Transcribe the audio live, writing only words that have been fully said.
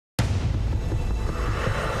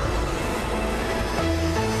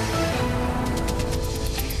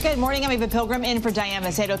Good morning. I'm Eva Pilgrim in for Diane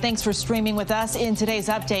Macedo. Thanks for streaming with us. In today's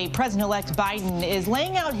update, President-elect Biden is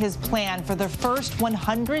laying out his plan for the first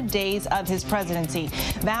 100 days of his presidency,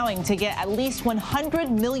 vowing to get at least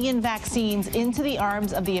 100 million vaccines into the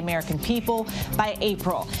arms of the American people by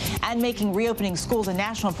April, and making reopening schools a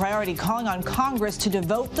national priority, calling on Congress to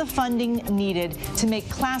devote the funding needed to make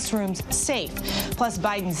classrooms safe. Plus,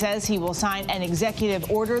 Biden says he will sign an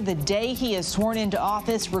executive order the day he is sworn into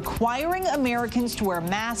office, requiring Americans to wear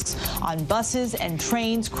masks on buses and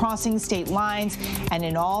trains crossing state lines and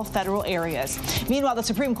in all federal areas. Meanwhile, the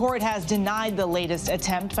Supreme Court has denied the latest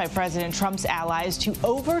attempt by President Trump's allies to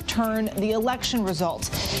overturn the election results.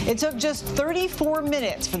 It took just 34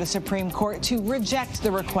 minutes for the Supreme Court to reject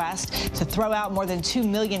the request to throw out more than 2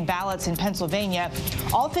 million ballots in Pennsylvania.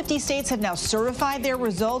 All 50 states have now certified their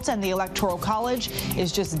results, and the Electoral College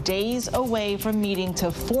is just days away from meeting to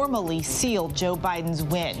formally seal Joe Biden's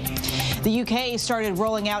win. The UK started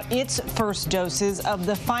rolling out its first doses of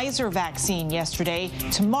the Pfizer vaccine yesterday.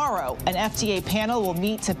 Tomorrow, an FDA panel will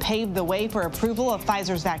meet to pave the way for approval of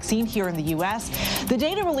Pfizer's vaccine here in the U.S. The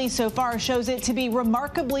data released so far shows it to be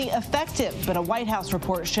remarkably effective, but a White House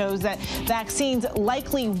report shows that vaccines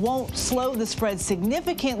likely won't slow the spread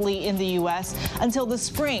significantly in the U.S. until the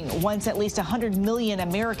spring, once at least 100 million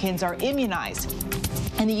Americans are immunized.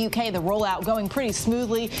 In the UK, the rollout going pretty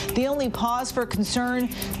smoothly. The only pause for concern,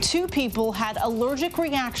 2 people had allergic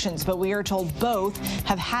reactions, but we are told both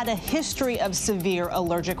have had a history of severe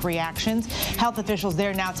allergic reactions. Health officials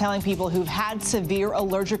there now telling people who've had severe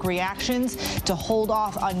allergic reactions to hold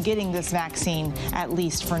off on getting this vaccine, at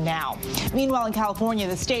least for now. Meanwhile, in California,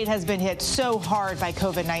 the state has been hit so hard by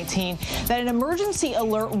COVID-19 that an emergency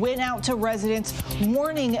alert went out to residents,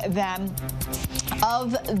 warning them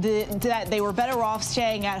that they were better off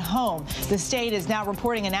staying at home. The state is now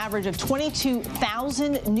reporting an average of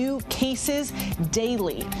 22,000 new cases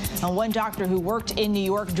daily. And one doctor who worked in New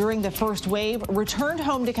York during the first wave returned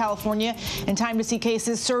home to California in time to see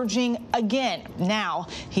cases surging again. Now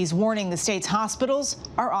he's warning the state's hospitals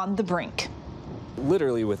are on the brink.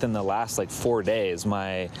 Literally within the last 4 days,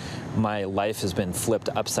 my life has been flipped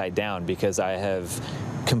upside down because I have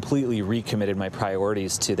completely recommitted my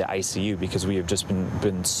priorities to the ICU because we have just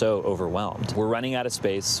been so overwhelmed. We're running out of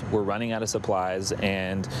space, we're running out of supplies,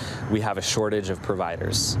 and we have a shortage of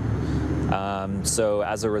providers. So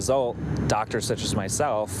as a result, doctors such as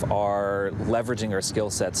myself are leveraging our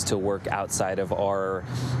skill sets to work outside of our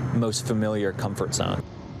most familiar comfort zone.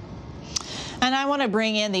 And I want to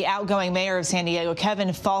bring in the outgoing mayor of San Diego, Kevin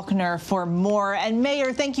Faulconer, for more. And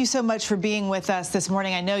Mayor, thank you so much for being with us this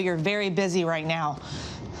morning. I know you're very busy right now.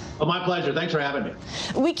 Oh, my pleasure. Thanks for having me.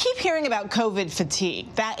 We keep hearing about COVID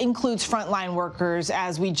fatigue. That includes frontline workers,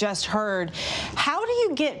 as we just heard. How do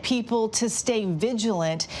you get people to stay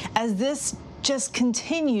vigilant as this just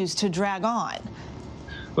continues to drag on?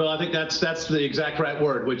 Well, I think that's the exact right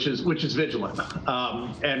word, which is vigilant,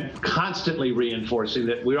 and constantly reinforcing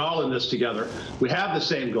that we're all in this together. We have the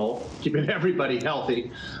same goal, keeping everybody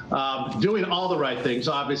healthy, doing all the right things,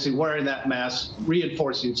 obviously wearing that mask,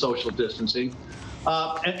 reinforcing social distancing,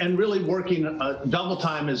 and really working double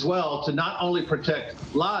time as well to not only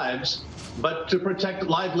protect lives, but to protect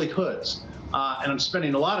livelihoods. And I'm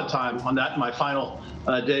spending a lot of time on that in my final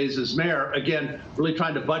days as mayor. Again, really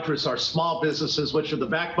trying to buttress our small businesses, which are the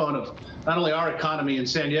backbone of not only our economy in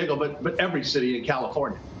San Diego, but every city in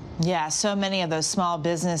California. Yeah, so many of those small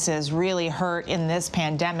businesses really hurt in this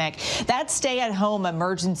pandemic. That stay-at-home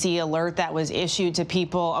emergency alert that was issued to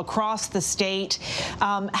people across the state,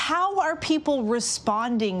 how are people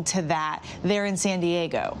responding to that there in San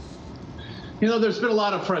Diego? You know, there's been a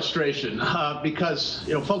lot of frustration because,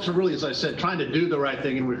 folks are really, as I said, trying to do the right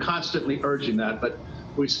thing, and we're constantly urging that. But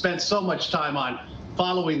we've spent so much time on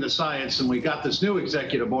following the science, and we got this new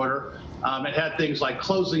executive order. It had things like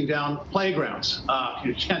closing down playgrounds.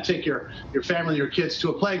 You can't take your family, your kids to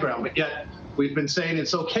a playground, but yet we've been saying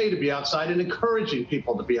it's okay to be outside and encouraging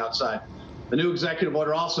people to be outside. The new executive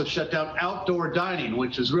order also shut down outdoor dining,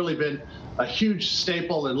 which has really been a huge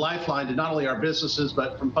staple and lifeline to not only our businesses,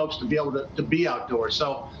 but from folks to be able to be outdoors.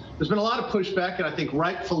 So there's been a lot of pushback, and I think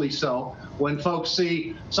rightfully so, when folks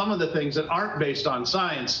see some of the things that aren't based on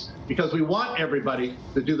science, because we want everybody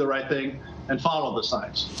to do the right thing and follow the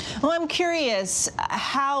science. Well, I'm curious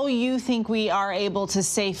how you think we are able to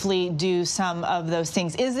safely do some of those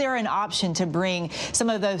things. Is there an option to bring some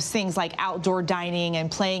of those things like outdoor dining and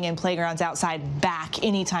playing in playgrounds outside back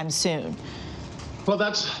anytime soon? Well,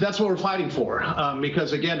 that's what we're fighting for,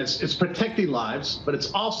 because again, it's protecting lives, but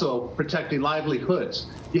it's also protecting livelihoods.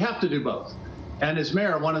 You have to do both. And as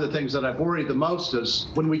mayor, one of the things that I've worried the most is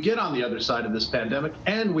when we get on the other side of this pandemic,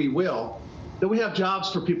 and we will, that we have jobs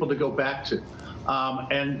for people to go back to.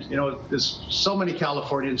 And, you know, so many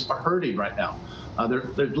Californians are hurting right now.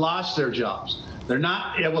 They've lost their jobs. They're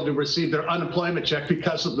not able to receive their unemployment check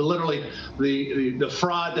because of the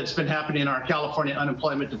fraud that's been happening in our California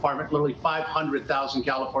unemployment department. Literally 500,000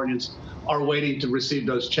 Californians are waiting to receive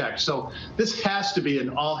those checks. So this has to be an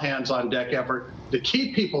all hands on deck effort to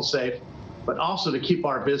keep people safe, but also to keep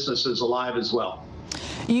our businesses alive as well.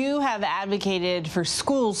 You have advocated for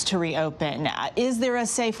schools to reopen. Is there a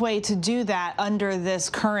safe way to do that under this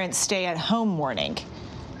current stay-at-home warning?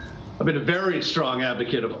 I've been a very strong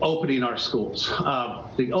advocate of opening our schools.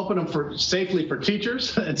 To open them safely for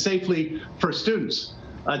teachers and safely for students.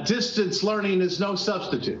 Distance learning is no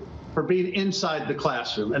substitute for being inside the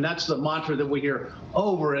classroom. And that's the mantra that we hear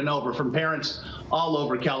over and over from parents all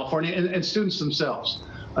over California and students themselves.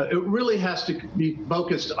 It really has to be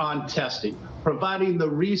focused on testing, providing the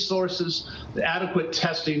resources, the adequate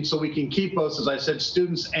testing so we can keep both, as I said,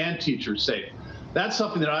 students and teachers safe. That's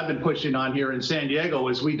something that I've been pushing on here in San Diego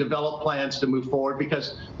as we develop plans to move forward,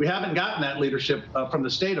 because we haven't gotten that leadership from the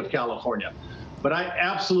state of California. But I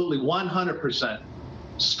absolutely 100%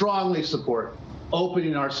 strongly support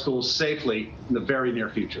opening our schools safely in the very near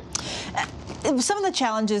future. Some of the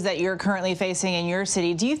challenges that you're currently facing in your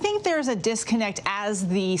city, do you think there's a disconnect as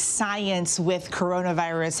the science with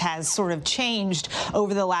coronavirus has sort of changed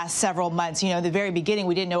over the last several months? You know, at the very beginning,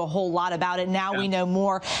 we didn't know a whole lot about it. Now we know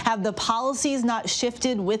more. Have the policies not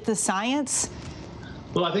shifted with the science?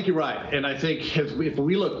 Well, I think you're right. And I think if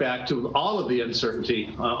we look back to all of the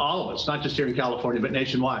uncertainty, all of us, not just here in California, but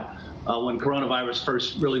nationwide, when coronavirus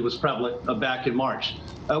first really was prevalent back in March,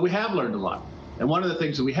 we have learned a lot. And one of the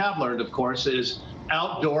things that we have learned, of course, is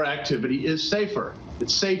outdoor activity is safer.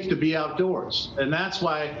 It's safe to be outdoors. And that's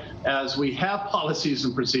why, as we have policies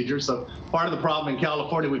and procedures, so part of the problem in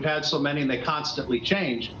California, we've had so many and they constantly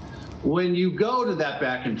change. When you go to that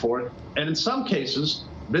back and forth, and in some cases,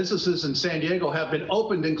 businesses in San Diego have been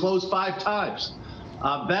opened and closed 5 times,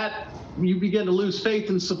 that you begin to lose faith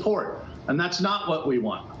and support. And that's not what we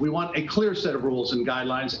want. We want a clear set of rules and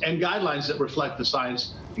guidelines that reflect the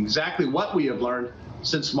science, exactly what we have learned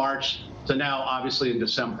since March to now, obviously, in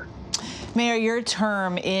December. Mayor, your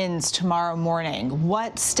term ends tomorrow morning.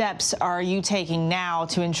 What steps are you taking now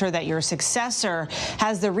to ensure that your successor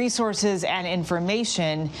has the resources and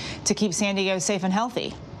information to keep San Diego safe and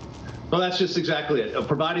healthy? Well, that's just exactly it.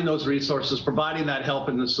 Providing those resources, providing that help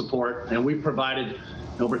and the support. And we've provided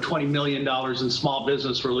over $20 million in small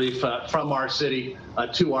business relief from our city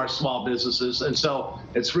to our small businesses. And so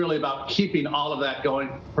it's really about keeping all of that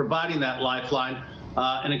going, providing that lifeline,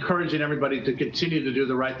 and encouraging everybody to continue to do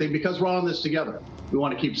the right thing, because we're all in this together. We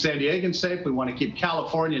want to keep San Diegans safe. We want to keep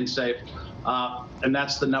Californians safe. And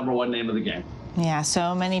that's the #1 name of the game. Yeah,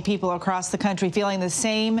 so many people across the country feeling the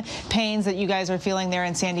same pains that you guys are feeling there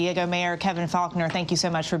in San Diego. Mayor Kevin Faulconer, thank you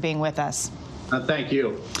so much for being with us. Thank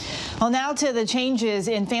you. Well, now to the changes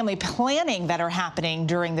in family planning that are happening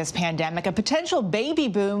during this pandemic. A potential baby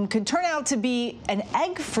boom could turn out to be an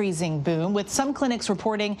egg freezing boom, with some clinics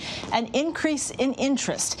reporting an increase in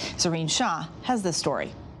interest. Zareen Shah has this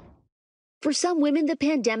story. For some women, the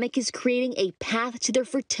pandemic is creating a path to their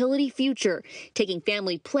fertility future, taking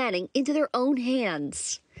family planning into their own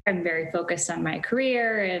hands. I'm very focused on my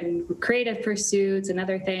career and creative pursuits and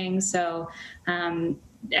other things, so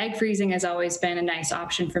egg freezing has always been a nice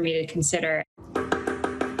option for me to consider.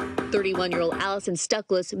 31-year-old Allison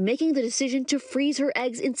Stuckless making the decision to freeze her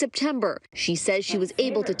eggs in September. She says she was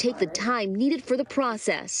able to take the time needed for the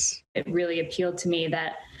process. It really appealed to me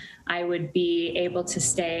that I would be able to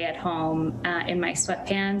stay at home in my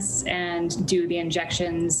sweatpants and do the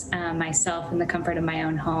injections myself in the comfort of my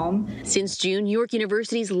own home. Since June, New York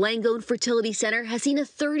University's Langone Fertility Center has seen a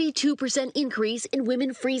 32% increase in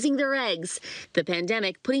women freezing their eggs. The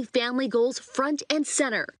pandemic putting family goals front and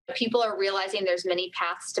center. People are realizing there's many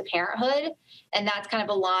paths to parenthood, and that's kind of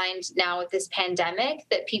aligned now with this pandemic,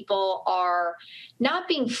 that people are not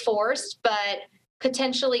being forced, but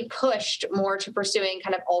potentially pushed more to pursuing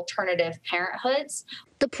kind of alternative parenthoods.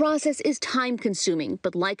 The process is time-consuming,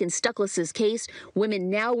 but like in Stuckless's case, women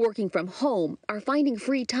now working from home are finding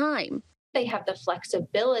free time. They have the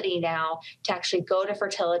flexibility now to actually go to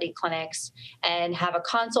fertility clinics and have a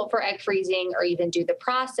consult for egg freezing, or even do the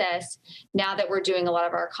process, now that we're doing a lot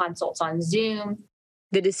of our consults on Zoom.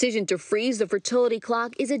 The decision to freeze the fertility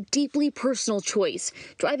clock is a deeply personal choice,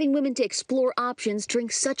 driving women to explore options during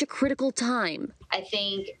such a critical time. I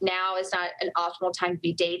think now is not an optimal time to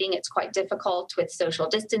be dating. It's quite difficult with social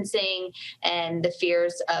distancing and the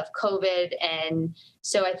fears of COVID. And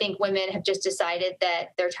so I think women have just decided that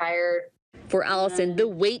they're tired For Allison, the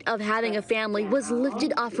weight of having a family was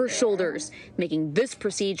lifted off her shoulders, making this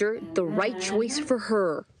procedure the right choice for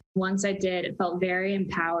her. Once I did, it felt very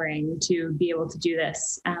empowering to be able to do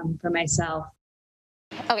this for myself.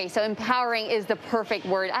 Okay, so empowering is the perfect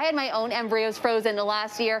word. I had my own embryos frozen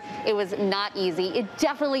last year. It was not easy. It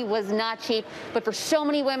definitely was not cheap, but for so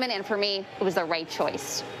many women and for me, it was the right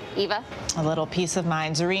choice. Eva? A little peace of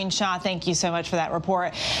mind. Zareen Shaw, thank you so much for that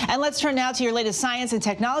report. And let's turn now to your latest science and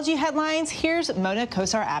technology headlines. Here's Mona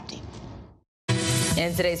Kosar-Abdi.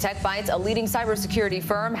 In today's Tech Bites, a leading cybersecurity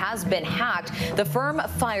firm has been hacked. The firm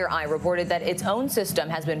FireEye reported that its own system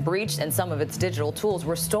has been breached and some of its digital tools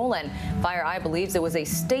were stolen. FireEye believes it was a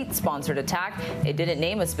state-sponsored attack. It didn't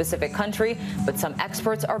name a specific country, but some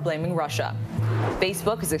experts are blaming Russia.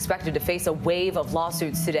 Facebook is expected to face a wave of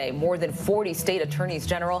lawsuits today. More than 40 state attorneys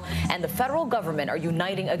general and the federal government are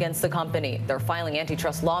uniting against the company. They're filing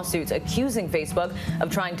antitrust lawsuits accusing Facebook of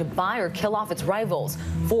trying to buy or kill off its rivals.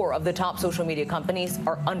 4 of the top social media companies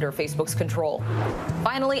are under Facebook's control.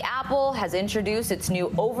 Finally, Apple has introduced its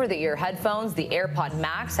new over-the-ear headphones. The AirPod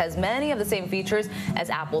Max has many of the same features as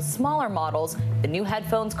Apple's smaller models. The new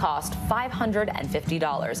headphones cost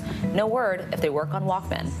 $550. No word if they work on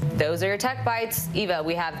Walkman. Those are your Tech Bites. Eva,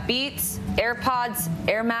 we have Beats, AirPods,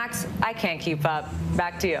 Air Max. I can't keep up.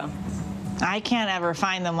 Back to you. I can't ever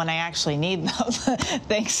find them when I actually need them.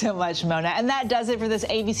 Thanks so much, Mona. And that does it for this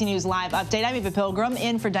ABC News Live update. I'm Eva Pilgrim,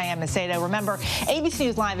 in for Diane Macedo. Remember, ABC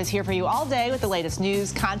News Live is here for you all day with the latest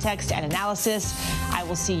news, context, and analysis. I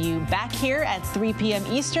will see you back here at 3 p.m.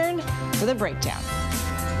 Eastern for the breakdown.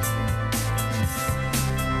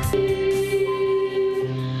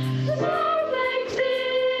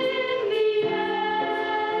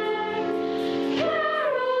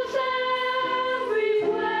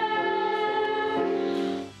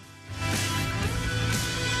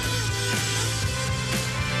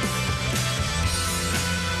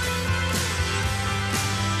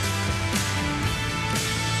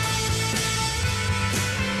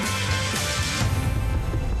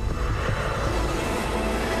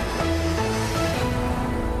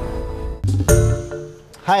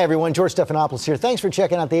 Hi everyone, George Stephanopoulos here. Thanks for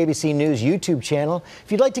checking out the ABC News YouTube channel.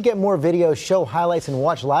 If you'd like to get more videos, show highlights, and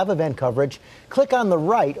watch live event coverage, click on the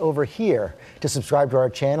right over here to subscribe to our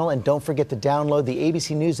channel, and don't forget to download the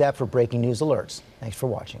ABC News app for breaking news alerts. Thanks for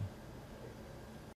watching.